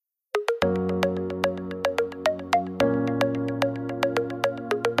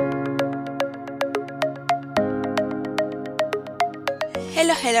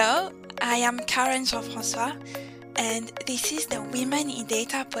Hello. I am Karen Jean-François, and this is the Women in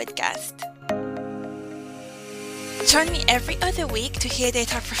Data podcast. Join me every other week to hear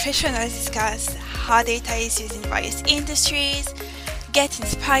data professionals discuss how data is used in various industries, get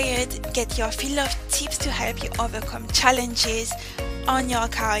inspired, get your fill of tips to help you overcome challenges on your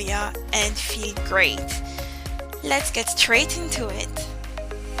career, and feel great. Let's get straight into it.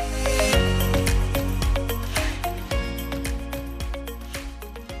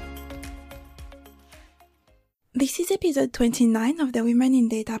 This is episode 29 of the Women in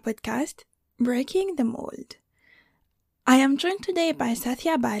Data podcast, Breaking the Mold. I am joined today by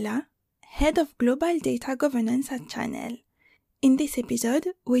Satya Bala, Head of Global Data Governance at Channel. In this episode,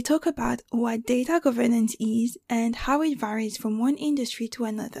 we talk about what data governance is and how it varies from one industry to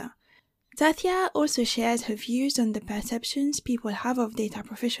another. Satya also shares her views on the perceptions people have of data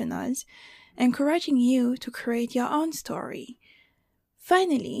professionals, encouraging you to create your own story.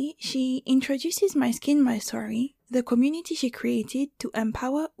 Finally, she introduces My Skin, My Story, the community she created to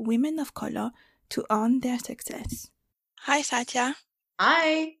empower women of color to own their success. Hi, Satya.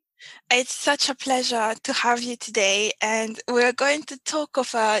 Hi. It's such a pleasure to have you today, and we're going to talk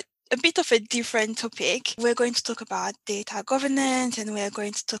of a bit of a different topic. We're going to talk about data governance, and we're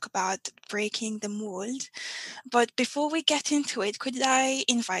going to talk about breaking the mold. But before we get into it, could I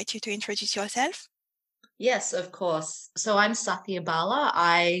invite you to introduce yourself? Yes, of course. So I'm Satya Bala.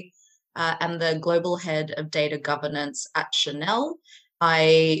 I am the global head of data governance at Chanel.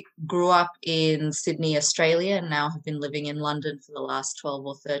 I grew up in Sydney, Australia, and now have been living in London for the last 12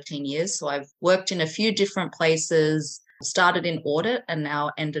 or 13 years. So I've worked in a few different places, started in audit, and now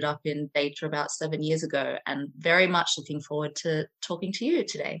ended up in data about 7 years ago, and very much looking forward to talking to you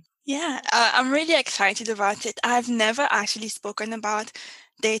today. Yeah, I'm really excited about it. I've never actually spoken about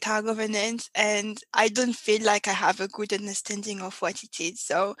data governance, and I don't feel like I have a good understanding of what it is.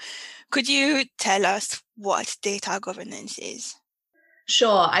 So could you tell us what data governance is?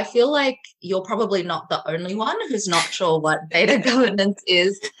 Sure. I feel like you're probably not the only one who's not sure what data governance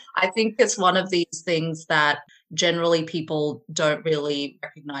is. I think it's one of these things that generally people don't really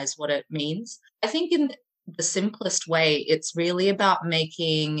recognize what it means. I think in the simplest way, it's really about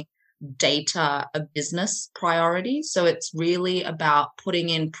making data a business priority. So it's really about putting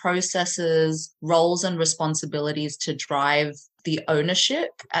in processes, roles, and responsibilities to drive the ownership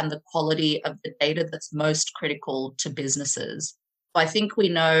and the quality of the data that's most critical to businesses. I think we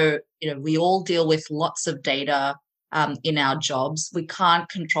know, we all deal with lots of data in our jobs. We can't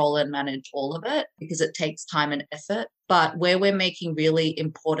control and manage all of it because it takes time and effort. But where we're making really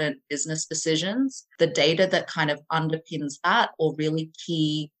important business decisions, the data that kind of underpins that, or really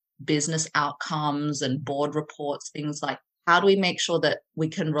key business outcomes and board reports, things like how do we make sure that we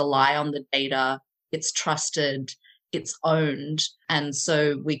can rely on the data, it's trusted, it's owned, and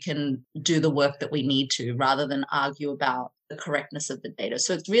so we can do the work that we need to rather than argue about the correctness of the data.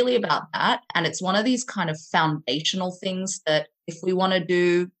 So it's really about that. And it's one of these kind of foundational things that if we want to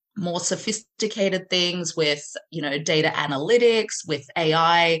do more sophisticated things with, data analytics, with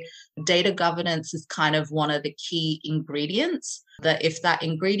AI, data governance is kind of one of the key ingredients, that if that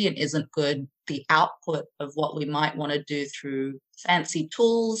ingredient isn't good, the output of what we might want to do through fancy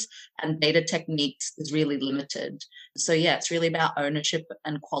tools and data techniques is really limited. So yeah, it's really about ownership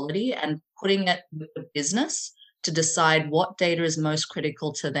and quality and putting it with the business to decide what data is most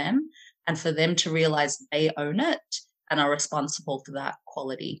critical to them and for them to realize they own it and are responsible for that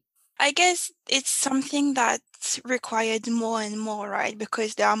quality. I guess it's something that's required more and more, right?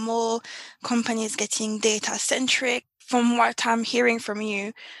 Because there are more companies getting data-centric. From what I'm hearing from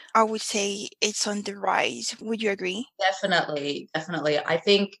you, I would say it's on the rise. Would you agree? Definitely. I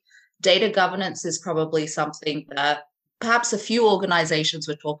think data governance is probably something that perhaps a few organizations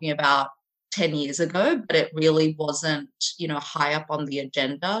were talking about 10 years ago, but it really wasn't, high up on the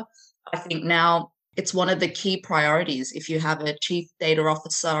agenda. I think now it's one of the key priorities. If you have a chief data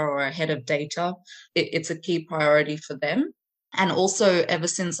officer or a head of data, it's a key priority for them. And also, ever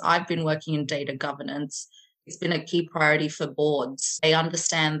since I've been working in data governance, it's been a key priority for boards. They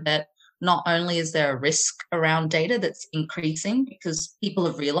understand that not only is there a risk around data that's increasing because people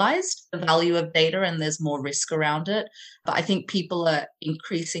have realized the value of data and there's more risk around it, but I think people are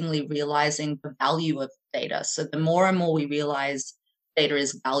increasingly realizing the value of data. So the more and more we realize data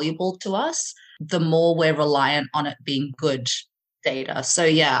is valuable to us, the more we're reliant on it being good data. So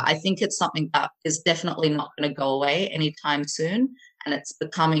yeah, I think it's something that is definitely not going to go away anytime soon. And it's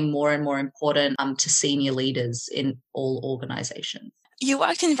becoming more and more important to senior leaders in all organizations. You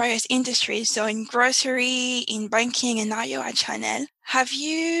worked in various industries, so in grocery, in banking, and now you're at Chanel. Have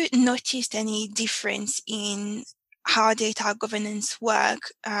you noticed any difference in how data governance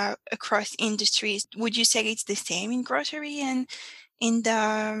work across industries. Would you say it's the same in grocery and in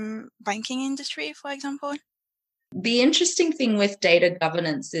the banking industry, for example? The interesting thing with data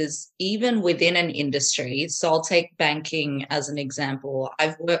governance is even within an industry, so I'll take banking as an example.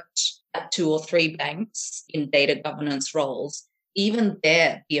 I've worked at 2 or 3 banks in data governance roles. Even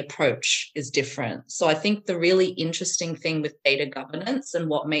there, the approach is different. So I think the really interesting thing with data governance and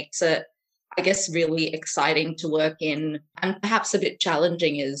what makes it, I guess, really exciting to work in and perhaps a bit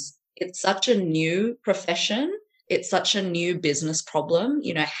challenging is it's such a new profession. It's such a new business problem.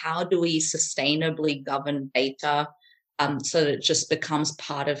 How do we sustainably govern data so that it just becomes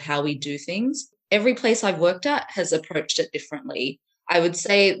part of how we do things? Every place I've worked at has approached it differently. I would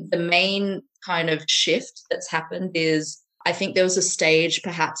say the main kind of shift that's happened is I think there was a stage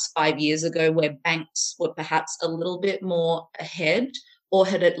perhaps 5 years ago where banks were perhaps a little bit more ahead or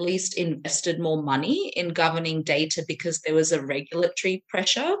had at least invested more money in governing data because there was a regulatory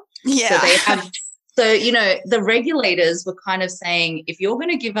pressure. Yeah. So they have the regulators were kind of saying, if you're going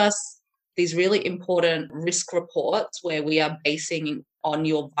to give us these really important risk reports where we are basing on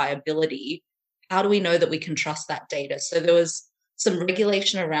your viability, how do we know that we can trust that data? So there was some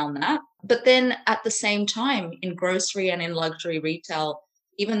regulation around that. But then at the same time, in grocery and in luxury retail,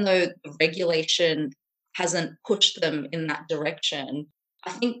 even though the regulation hasn't pushed them in that direction,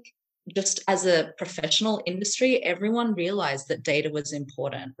 I think just as a professional industry, everyone realized that data was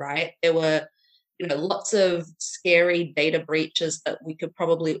important, right? There were lots of scary data breaches that we could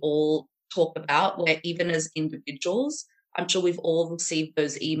probably all talk about, where even as individuals, I'm sure we've all received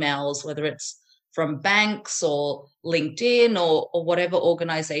those emails, whether it's from banks or LinkedIn or whatever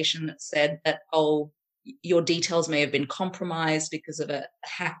organization that said that, oh, your details may have been compromised because of a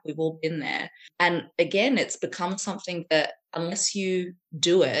hack. We've all been there. And again, it's become something that unless you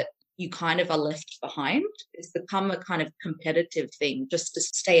do it, you kind of are left behind. It's become a kind of competitive thing just to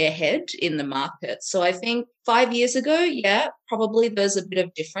stay ahead in the market. So I think 5 years ago, yeah, probably there's a bit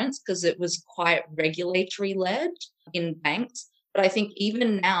of difference because it was quite regulatory led in banks. But I think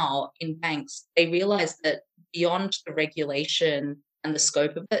even now in banks, they realize that beyond the regulation and the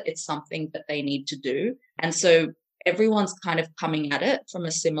scope of it, it's something that they need to do. And so everyone's kind of coming at it from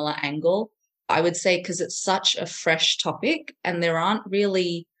a similar angle, I would say, because it's such a fresh topic and there aren't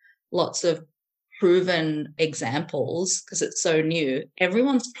really lots of proven examples because it's so new.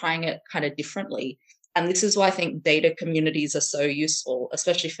 Everyone's trying it kind of differently. And this is why I think data communities are so useful,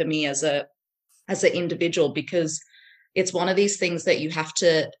 especially for me as an individual, because it's one of these things that you have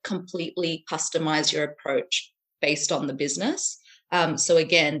to completely customize your approach based on the business. So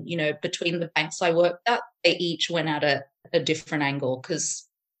again, between the banks I worked at, they each went at a different angle because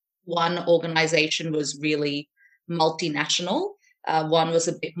one organization was really multinational. One was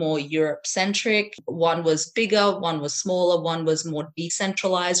a bit more Europe-centric, one was bigger, one was smaller, one was more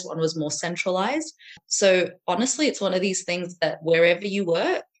decentralized, one was more centralized. So honestly, it's one of these things that wherever you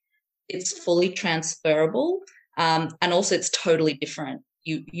work, it's fully transferable. And also it's totally different.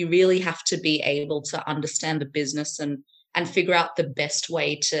 You really have to be able to understand the business and figure out the best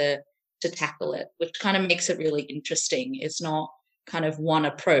way to tackle it, which kind of makes it really interesting. It's not kind of one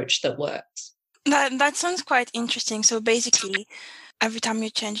approach that works. That sounds quite interesting. So basically, every time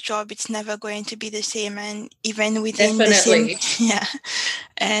you change job, it's never going to be the same, and even within Definitely. the same, yeah,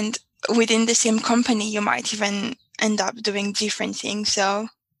 and within the same company, you might even end up doing different things. So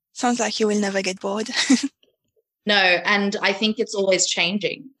sounds like you will never get bored. No, and I think it's always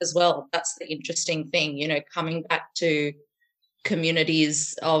changing as well. That's the interesting thing, coming back to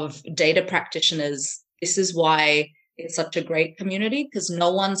communities of data practitioners. This is why it's such a great community, because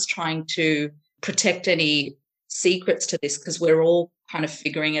no one's trying to protect any secrets to this, because we're all kind of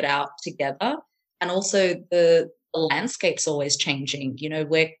figuring it out together. And also the landscape's always changing.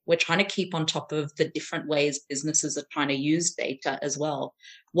 We're trying to keep on top of the different ways businesses are trying to use data as well.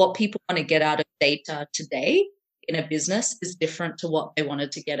 What people want to get out of data today in a business is different to what they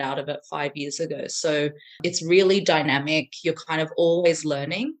wanted to get out of it 5 years ago. So it's really dynamic. You're kind of always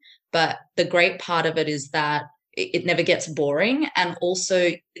learning, but the great part of it is that it never gets boring. And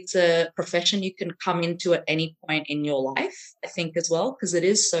also it's a profession you can come into at any point in your life, I think, as well, because it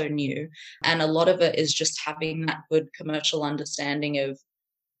is so new. And a lot of it is just having that good commercial understanding of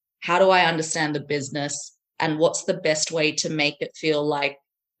how do I understand the business and what's the best way to make it feel like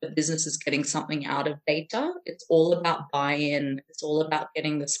the business is getting something out of data. It's all about buy-in. It's all about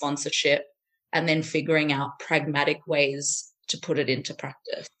getting the sponsorship and then figuring out pragmatic ways to put it into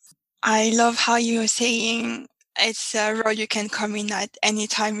practice. I love how you're saying it's a role you can come in at any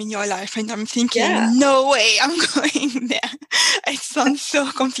time in your life. And I'm thinking, no way I'm going there. It sounds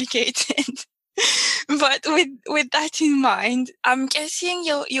so complicated. But with that in mind, I'm guessing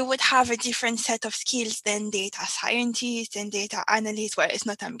you would have a different set of skills than data scientists and data analysts. Well, it's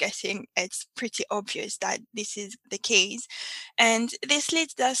not, I'm guessing, it's pretty obvious that this is the case. And this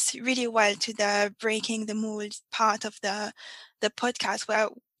leads us really well to the breaking the mold part of the podcast, where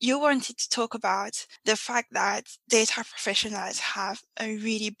you wanted to talk about the fact that data professionals have a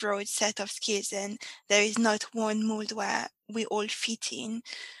really broad set of skills and there is not one mold where we all fit in.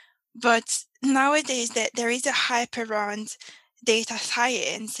 But nowadays there is a hype around data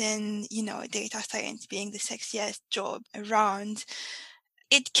science and, data science being the sexiest job around.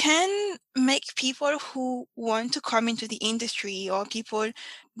 It can make people who want to come into the industry or people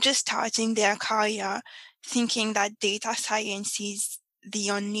just starting their career thinking that data science is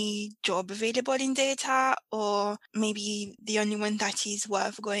the only job available in data, or maybe the only one that is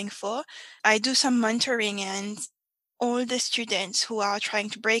worth going for. I do some mentoring, and all the students who are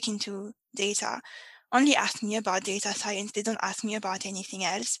trying to break into data only ask me about data science. They don't ask me about anything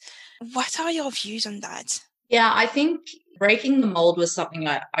else. What are your views on that? Yeah, I think breaking the mold was something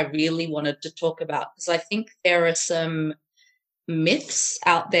I really wanted to talk about, because I think there are some myths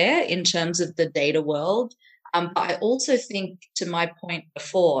out there in terms of the data world. But I also think, to my point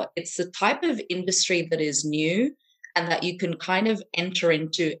before, it's the type of industry that is new and that you can kind of enter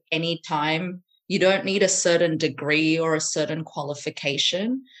into any time. You don't need a certain degree or a certain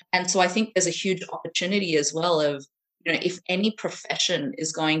qualification. And so I think there's a huge opportunity as well of, if any profession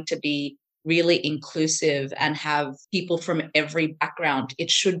is going to be really inclusive and have people from every background,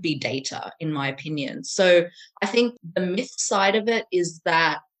 it should be data, in my opinion. So I think the myth side of it is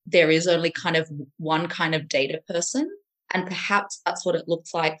that there is only kind of one kind of data person, and perhaps that's what it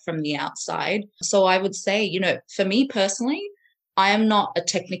looks like from the outside. So I would say, for me personally, I am not a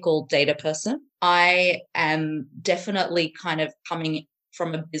technical data person. I am definitely kind of coming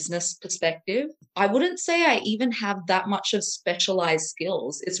from a business perspective. I wouldn't say I even have that much of specialized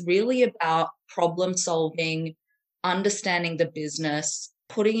skills. It's really about problem solving, understanding the business,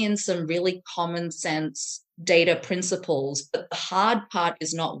 putting in some really common sense data principles. But the hard part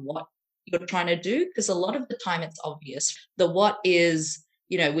is not what you're trying to do, because a lot of the time it's obvious. The what is,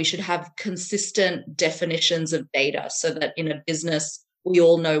 we should have consistent definitions of data so that in a business, we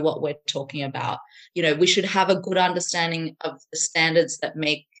all know what we're talking about. We should have a good understanding of the standards that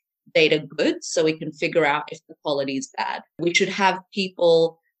make data good so we can figure out if the quality is bad. We should have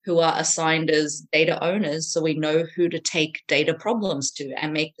people who are assigned as data owners so we know who to take data problems to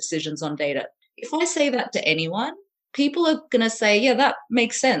and make decisions on data. If I say that to anyone, people are going to say, yeah, that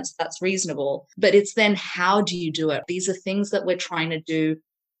makes sense. That's reasonable. But it's then, how do you do it? These are things that we're trying to do,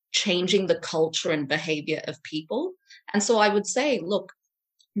 changing the culture and behavior of people. And so I would say, look,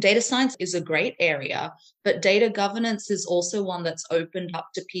 data science is a great area, but data governance is also one that's opened up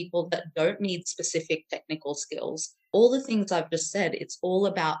to people that don't need specific technical skills. All the things I've just said, it's all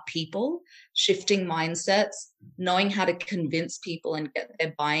about people, shifting mindsets, knowing how to convince people and get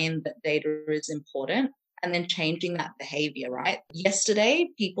their buy-in that data is important, and then changing that behavior, right? Yesterday,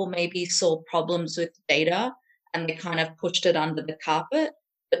 people maybe saw problems with data and they kind of pushed it under the carpet.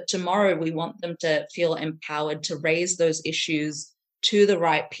 But tomorrow, we want them to feel empowered to raise those issues to the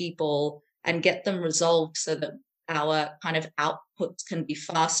right people and get them resolved so that our kind of outputs can be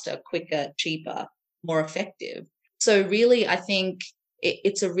faster, quicker, cheaper, more effective. So really, I think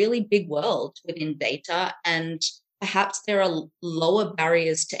it's a really big world within data, and perhaps there are lower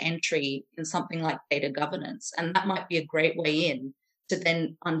barriers to entry in something like data governance. And that might be a great way in to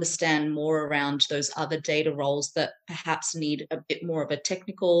then understand more around those other data roles that perhaps need a bit more of a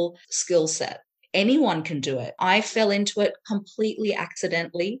technical skill set. Anyone can do it. I fell into it completely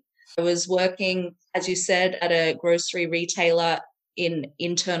accidentally. I was working, as you said, at a grocery retailer in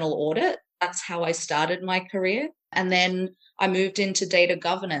internal audit. That's how I started my career. And then I moved into data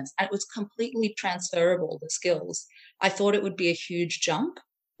governance, and it was completely transferable, the skills. I thought it would be a huge jump,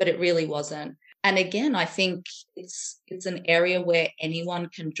 but it really wasn't. And again, I think it's an area where anyone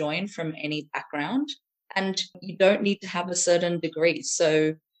can join from any background, and you don't need to have a certain degree.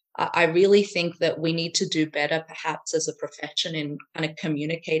 So I really think that we need to do better, perhaps as a profession, in kind of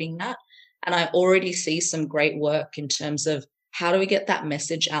communicating that. And I already see some great work in terms of how do we get that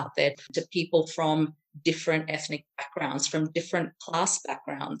message out there to people from different ethnic backgrounds, from different class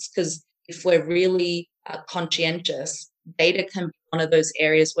backgrounds. Because if we're really conscientious, data can be one of those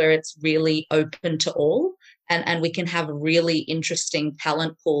areas where it's really open to all. And we can have a really interesting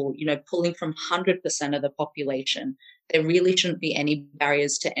talent pool, pulling from 100% of the population. There really shouldn't be any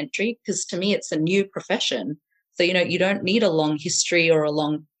barriers to entry, because to me, it's a new profession. So, you don't need a long history or a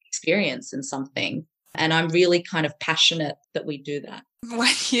long experience in something. And I'm really kind of passionate that we do that.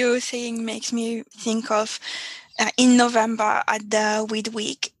 What you're saying makes me think of in November at the WID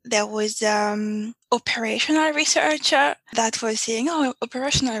Week, there was operational researcher that was saying,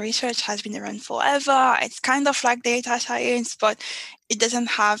 operational research has been around forever. It's kind of like data science, but it doesn't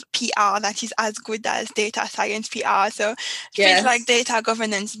have PR that is as good as data science PR. So it feels like data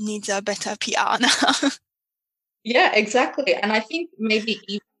governance needs a better PR now. Yeah, exactly. And I think maybe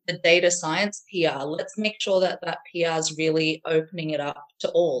even the data science PR, let's make sure that that PR is really opening it up to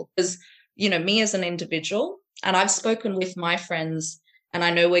all. Because, me as an individual, and I've spoken with my friends, and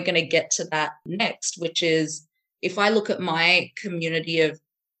I know we're going to get to that next, which is if I look at my community of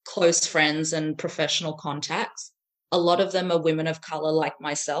close friends and professional contacts, a lot of them are women of color like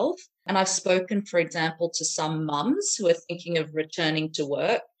myself. And I've spoken, for example, to some mums who are thinking of returning to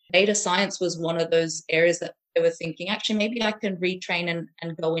work. Data science was one of those areas that they were thinking, actually, maybe I can retrain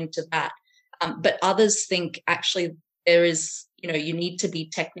and go into that. But others think actually there is, you need to be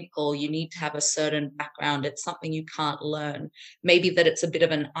technical. You need to have a certain background. It's something you can't learn. Maybe that it's a bit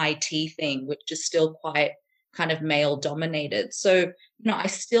of an IT thing, which is still quite kind of male dominated. So, I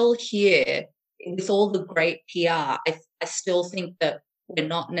still hear with all the great PR, I still think that we're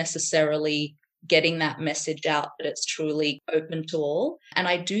not necessarily getting that message out that it's truly open to all. And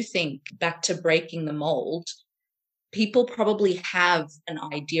I do think, back to breaking the mold, people probably have an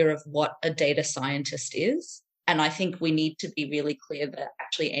idea of what a data scientist is. And I think we need to be really clear that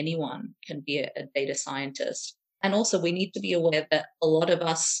actually anyone can be a data scientist. And also we need to be aware that a lot of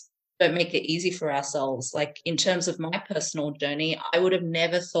us don't make it easy for ourselves. Like in terms of my personal journey, I would have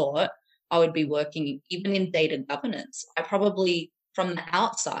never thought I would be working even in data governance. I probably, from the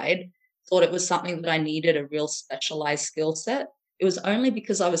outside, thought it was something that I needed a real specialized skill set. It was only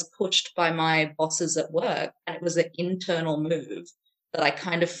because I was pushed by my bosses at work, and it was an internal move, that I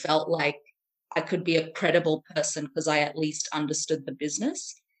kind of felt like I could be a credible person because I at least understood the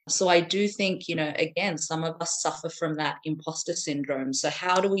business. So I do think, again, some of us suffer from that imposter syndrome. So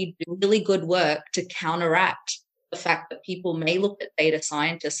how do we do really good work to counteract the fact that people may look at data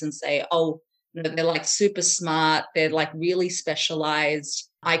scientists and say, oh, they're like super smart, they're like really specialized.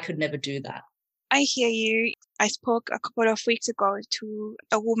 I could never do that. I hear you. I spoke a couple of weeks ago to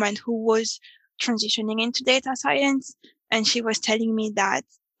a woman who was transitioning into data science, and she was telling me that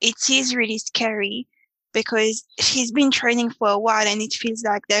it is really scary because she's been training for a while and it feels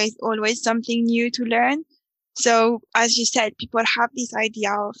like there is always something new to learn. So as you said, people have this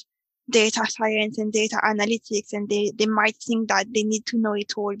idea of data science and data analytics, and they might think that they need to know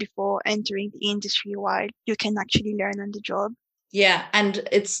it all before entering the industry, while you can actually learn on the job. Yeah. And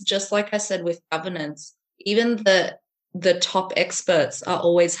it's just like I said with governance, even the top experts are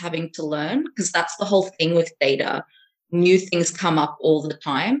always having to learn, because that's the whole thing with data. New things come up all the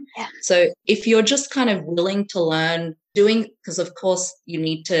time. Yeah. So if you're just kind of willing to learn, because of course you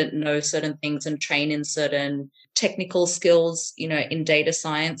need to know certain things and train in certain technical skills, in data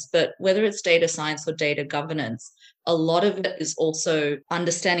science, but whether it's data science or data governance, a lot of it is also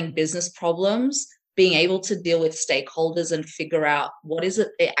understanding business problems, being able to deal with stakeholders and figure out what is it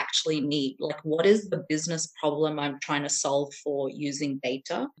they actually need. Like, what is the business problem I'm trying to solve for using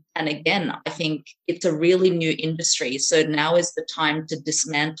data? And again, I think it's a really new industry. So now is the time to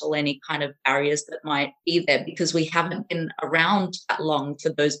dismantle any kind of barriers that might be there, because we haven't been around that long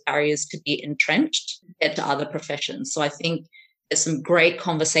for those barriers to be entrenched compared to other professions. So I think there's some great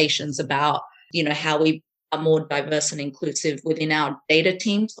conversations about, how we are more diverse and inclusive within our data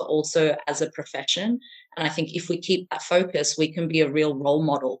teams, but also as a profession. And I think if we keep that focus, we can be a real role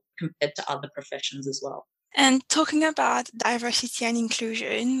model compared to other professions as well. And talking about diversity and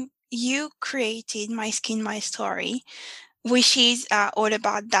inclusion, you created My Skin, My Story, which is all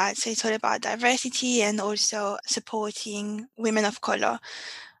about that. So it's all about diversity and also supporting women of color.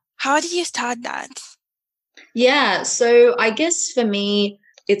 How did you start that? Yeah, so I guess for me,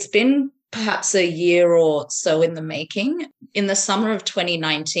 it's been perhaps a year or so in the making. In the summer of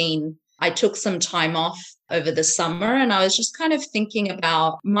 2019, I took some time off over the summer, and I was just kind of thinking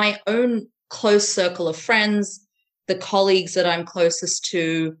about my own close circle of friends, the colleagues that I'm closest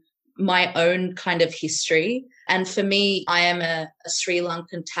to, my own kind of history. And for me, I am a Sri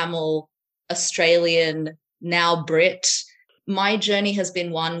Lankan Tamil, Australian, now Brit. My journey has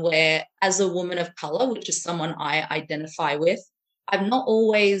been one where, as a woman of color, which is someone I identify with, I've not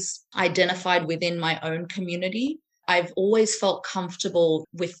always identified within my own community. I've always felt comfortable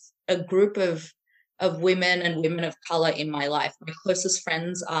with a group of women and women of color in my life. My closest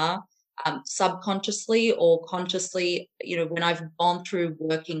friends are subconsciously or consciously, when I've gone through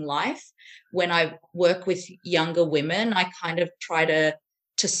working life, when I work with younger women, I kind of try to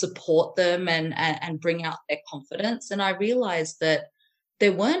to support them and bring out their confidence. And I realized that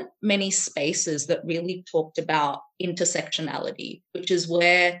there weren't many spaces that really talked about intersectionality, which is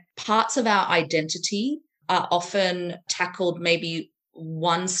where parts of our identity are often tackled maybe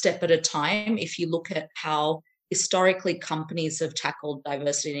one step at a time if you look at how historically companies have tackled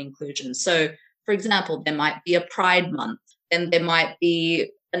diversity and inclusion. So, for example, there might be a Pride Month, and there might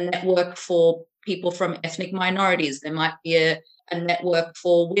be a network for people from ethnic minorities, there might be a network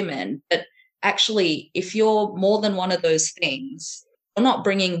for women. But actually, if you're more than one of those things, you're not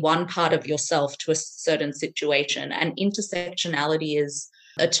bringing one part of yourself to a certain situation. And intersectionality is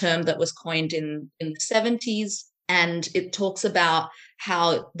a term that was coined in the 70s. And it talks about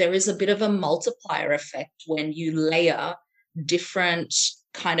how there is a bit of a multiplier effect when you layer different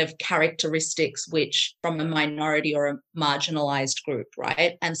kind of characteristics which from a minority or a marginalized group,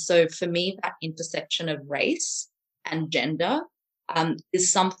 right? And so for me, that intersection of race and gender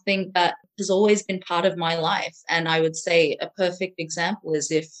is something that has always been part of my life. And I would say a perfect example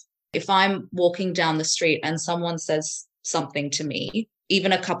is if I'm walking down the street and someone says something to me,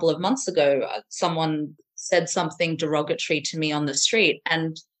 even a couple of months ago, someone said something derogatory to me on the street.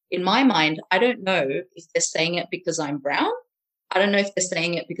 And in my mind, I don't know if they're saying it because I'm brown. I don't know if they're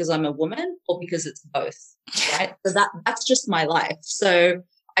saying it because I'm a woman or because it's both, right? So that's just my life. So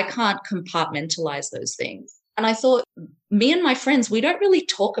I can't compartmentalize those things. And I thought, me and my friends, we don't really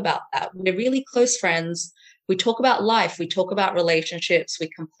talk about that. We're really close friends. We talk about life. We talk about relationships. We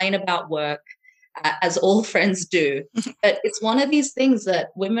complain about work, as all friends do. But it's one of these things that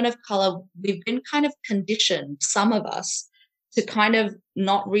women of color, we've been kind of conditioned, some of us, to kind of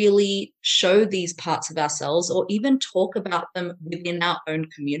not really show these parts of ourselves or even talk about them within our own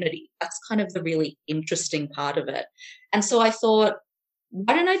community. That's kind of the really interesting part of it. And so I thought,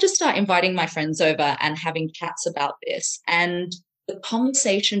 why don't I just start inviting my friends over and having chats about this? And the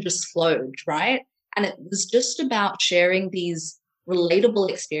conversation just flowed, right? And it was just about sharing these relatable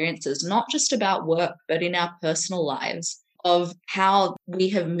experiences, not just about work, but in our personal lives, of how we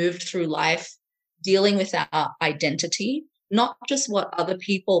have moved through life dealing with our identity, not just what other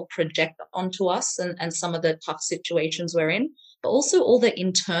people project onto us and some of the tough situations we're in, but also all the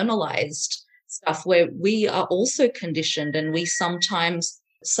internalized stuff where we are also conditioned, and we sometimes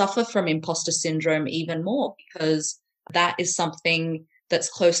suffer from imposter syndrome even more because that is something that's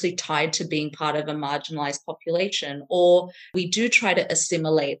closely tied to being part of a marginalized population. Or we do try to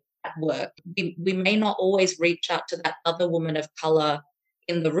assimilate at work. We may not always reach out to that other woman of color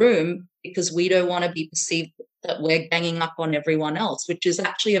in the room because we don't want to be perceived that we're ganging up on everyone else, which is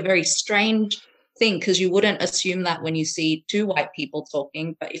actually a very strange thing because you wouldn't assume that when you see two white people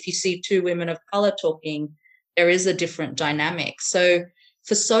talking, but if you see two women of color talking, there is a different dynamic. So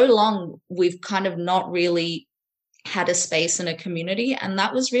for so long, we've kind of not really had a space in a community, and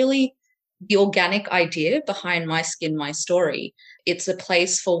that was really the organic idea behind My Skin, My Story. It's a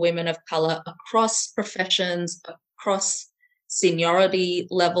place for women of color across professions, across seniority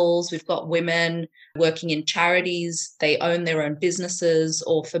levels. We've got women working in charities, they own their own businesses,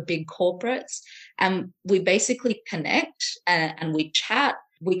 or for big corporates. And we basically connect and we chat.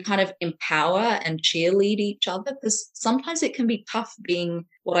 We kind of empower and cheerlead each other because sometimes it can be tough being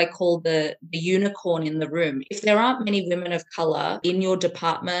what I call the unicorn in the room. If there aren't many women of color in your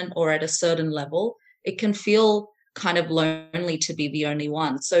department or at a certain level, it can feel kind of lonely to be the only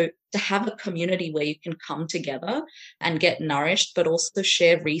one. So to have a community where you can come together and get nourished, but also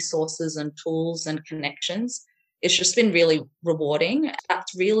share resources and tools and connections, it's just been really rewarding.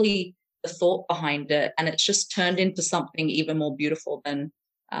 That's really the thought behind it. And it's just turned into something even more beautiful than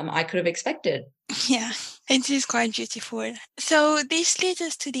I could have expected. Yeah, it is quite beautiful. So this leads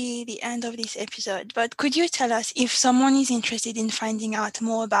us to the end of this episode, but could you tell us if someone is interested in finding out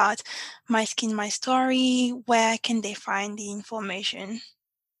more about My Skin, My Story, where can they find the information?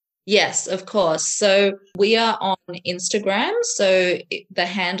 Yes, of course. So we are on Instagram. So the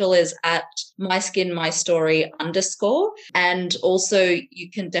handle is at myskinmystory_. And also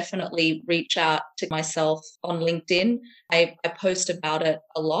you can definitely reach out to myself on LinkedIn. I post about it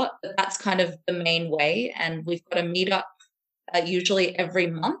a lot, but that's kind of the main way. And we've got a meetup usually every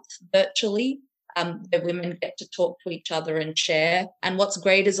month virtually. Where women get to talk to each other and share. And what's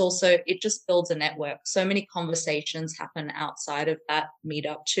great is also it just builds a network. So many conversations happen outside of that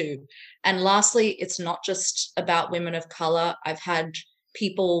meetup too. And lastly, it's not just about women of color. I've had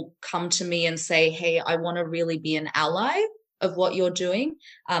people come to me and say, hey, I want to really be an ally of what you're doing.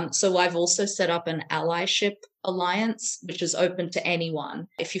 So I've also set up an allyship alliance, which is open to anyone.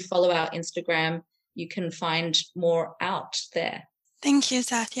 If you follow our Instagram, you can find more out there. Thank you,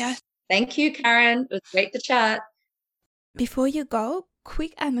 Sathya. Thank you, Karen. It was great to chat. Before you go,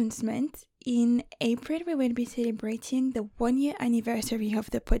 quick announcement. In April, we will be celebrating the 1-year anniversary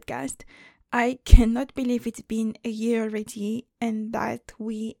of the podcast. I cannot believe it's been a year already and that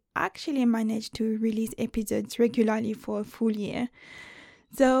we actually managed to release episodes regularly for a full year.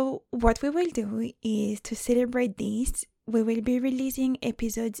 So what we will do is to celebrate this, we will be releasing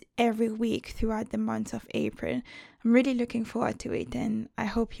episodes every week throughout the month of April. I'm really looking forward to it and I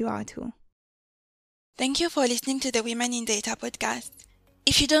hope you are too. Thank you for listening to the Women in Data podcast.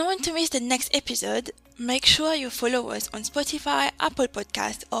 If you don't want to miss the next episode, make sure you follow us on Spotify, Apple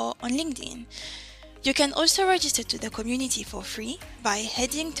Podcasts, or on LinkedIn. You can also register to the community for free by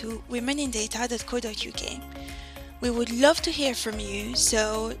heading to womenindata.co.uk. We would love to hear from you,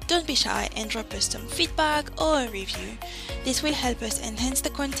 so don't be shy and drop us some feedback or a review. This will help us enhance the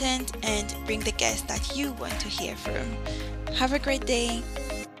content and bring the guests that you want to hear from. Have a great day!